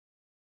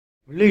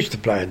We used to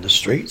play in the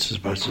streets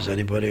as much as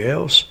anybody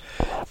else.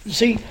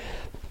 See,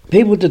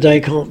 people today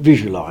can't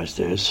visualise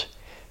this.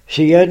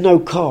 See, you had no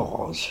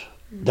cars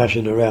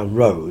dashing around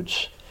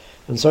roads,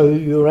 and so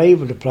you were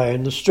able to play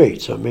in the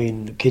streets. I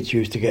mean, the kids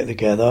used to get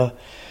together,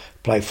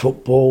 play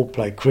football,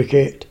 play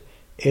cricket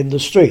in the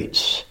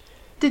streets.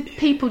 Did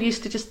people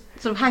used to just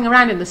sort of hang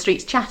around in the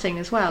streets chatting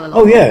as well?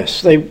 Oh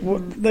yes,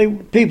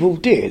 people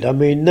did. I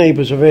mean,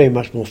 neighbours were very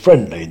much more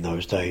friendly in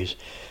those days.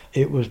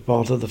 It was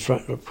part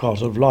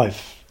of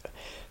life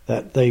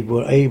that they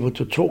were able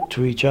to talk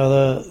to each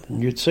other,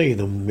 and you'd see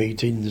them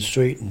meet in the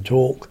street and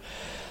talk.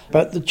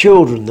 But the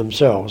children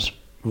themselves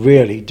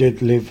really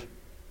did live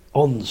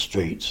on the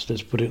streets,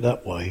 let's put it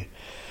that way.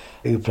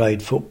 You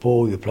played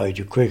football, you played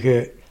your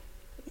cricket,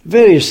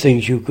 various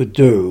things you could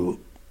do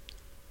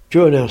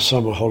during our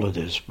summer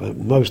holidays, but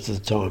most of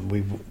the time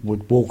we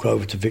would walk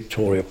over to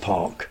Victoria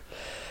Park.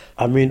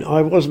 I mean,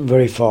 I wasn't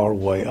very far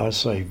away, I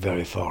say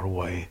very far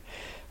away.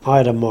 I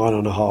had a mile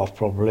and a half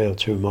probably, or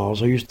 2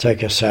 miles. I used to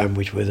take a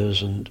sandwich with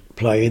us and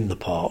play in the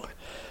park.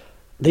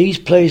 These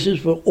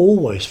places were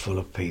always full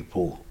of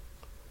people.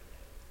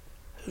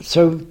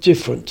 So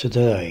different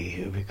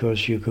today,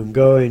 because you can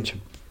go into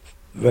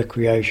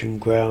recreation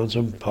grounds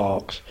and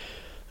parks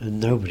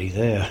and nobody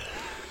there.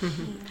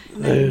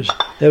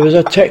 There was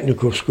a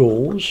technical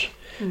schools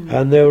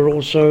and there were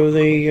also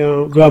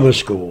the grammar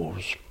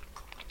schools.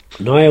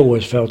 And I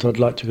always felt I'd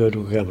like to go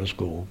to a grammar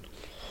school.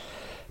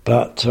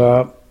 But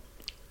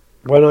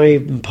when I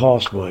even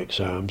passed my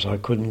exams, I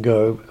couldn't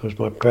go because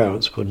my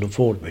parents couldn't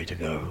afford me to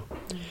go.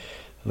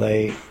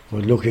 They were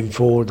looking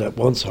forward that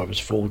once I was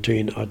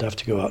 14, I'd have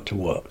to go out to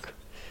work.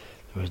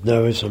 There was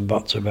no ifs and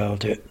buts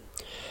about it.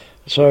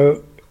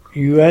 So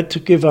you had to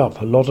give up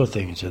a lot of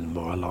things in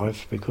my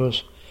life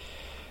because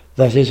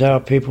that is how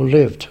people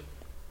lived.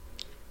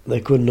 They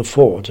couldn't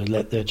afford to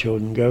let their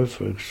children go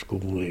for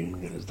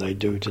schooling as they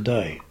do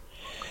today.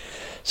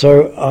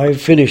 So I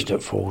finished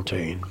at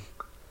 14.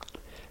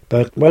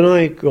 But when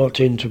I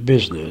got into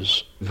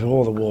business,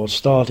 before the war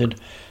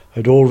started,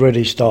 I'd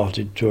already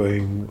started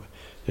doing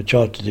the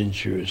Chartered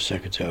Insurance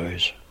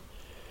Secretaries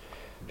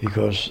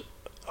because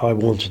I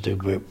wanted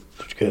to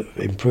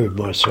improve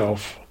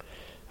myself,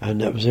 and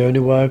that was the only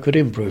way I could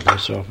improve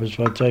myself was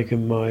by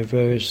taking my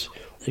various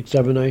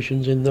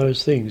examinations in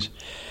those things.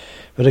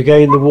 But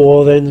again, the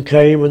war then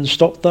came and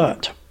stopped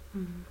that.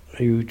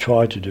 You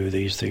try to do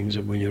these things,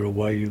 and when you're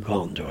away, you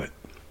can't do it.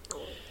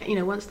 You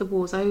know, once the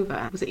war's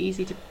over, was it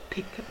easy to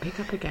pick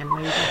up again?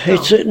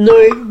 It's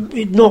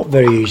not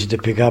very easy to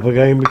pick up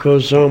again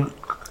because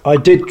I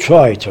did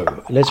try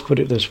to. Let's put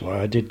it this way,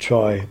 I did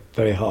try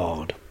very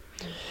hard.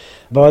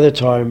 By the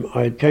time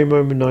I came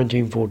home in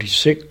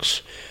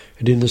 1946,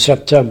 and in the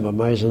September,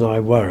 Mays and I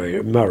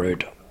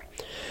married.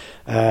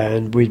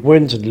 And we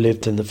went and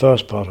lived in the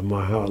first part of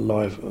my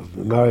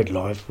married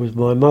life with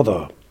my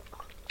mother.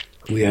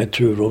 We had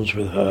 2 rooms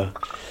with her.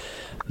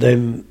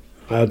 Then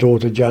our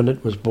daughter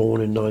Janet was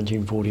born in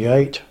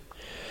 1948,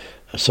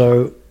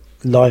 so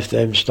life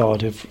then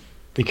started to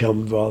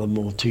become rather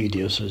more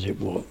tedious as it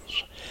was.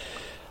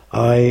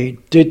 I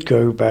did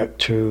go back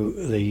to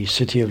the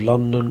City of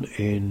London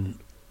in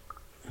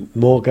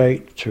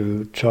Moorgate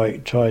to try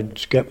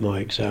to get my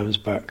exams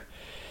back,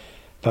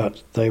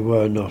 but they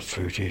were not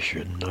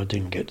fruition. I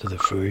didn't get to the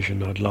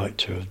fruition I'd like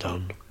to have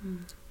done.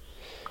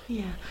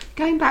 Yeah.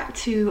 Going back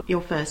to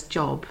your first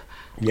job,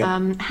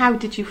 how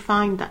did you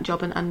find that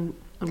job and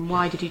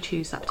why did you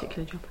choose that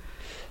particular job?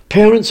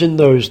 Parents in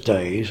those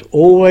days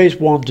always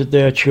wanted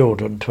their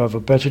children to have a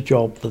better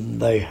job than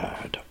they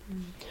had.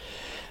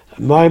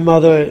 My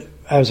mother,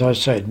 as I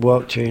said,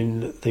 worked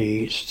in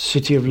the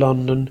City of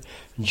London,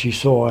 and she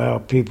saw how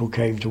people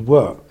came to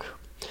work.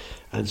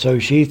 And so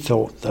she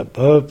thought that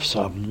her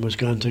son was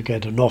going to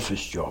get an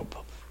office job.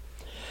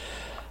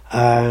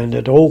 And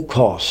at all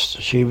costs,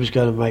 she was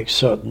going to make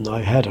certain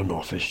I had an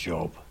office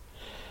job.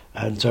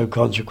 And so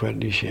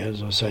consequently,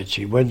 as I said,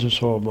 she went and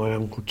saw my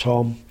Uncle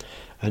Tom,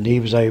 and he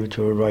was able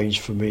to arrange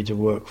for me to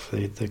work for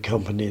the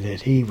company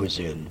that he was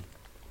in.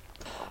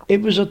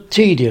 It was a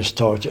tedious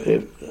type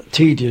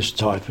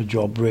of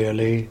job,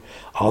 really,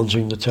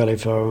 answering the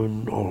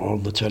telephone or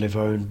on the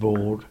telephone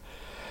board,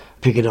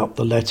 picking up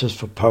the letters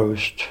for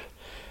post,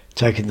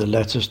 taking the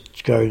letters,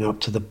 going up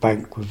to the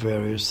bank with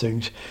various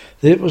things.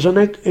 It was an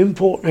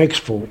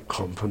import-export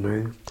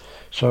company,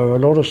 so a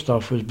lot of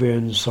stuff was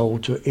being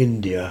sold to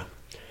India.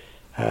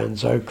 And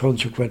so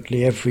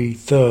consequently every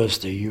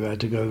Thursday you had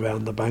to go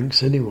round the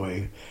banks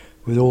anyway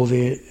with all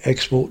the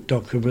export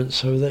documents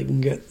so they can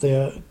get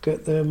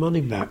their money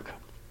back.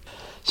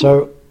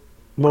 So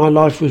my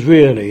life was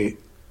really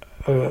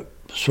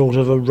sort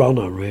of a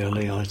runner,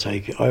 really, I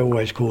take it. I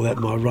always call that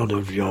my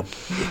runner job.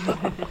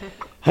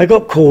 I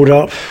got called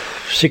up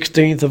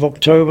 16th of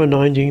October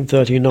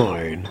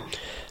 1939.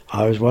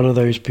 I was one of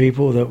those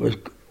people that was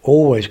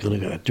always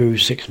going to do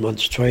 6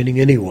 months training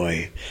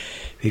anyway,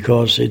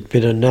 because it'd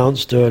been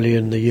announced early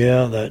in the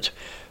year that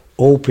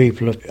all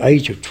people of the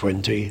age of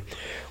 20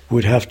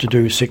 would have to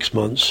do 6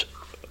 months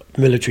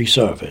military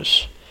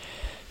service.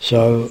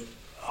 So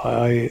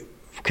I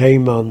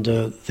came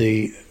under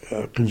the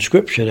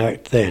conscription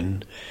act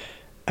then,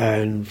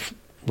 and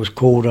was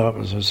called up,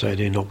 as I said,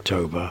 in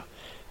October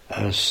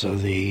as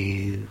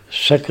the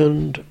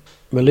 2nd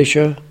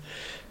Militia,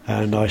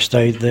 and I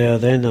stayed there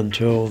then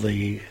until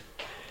the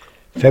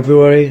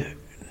February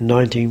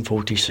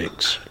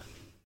 1946.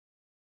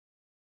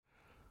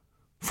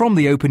 From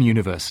the Open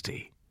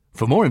University.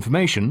 For more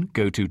information,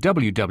 go to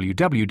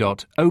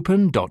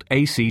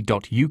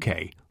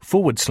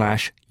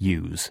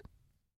www.open.ac.uk/use.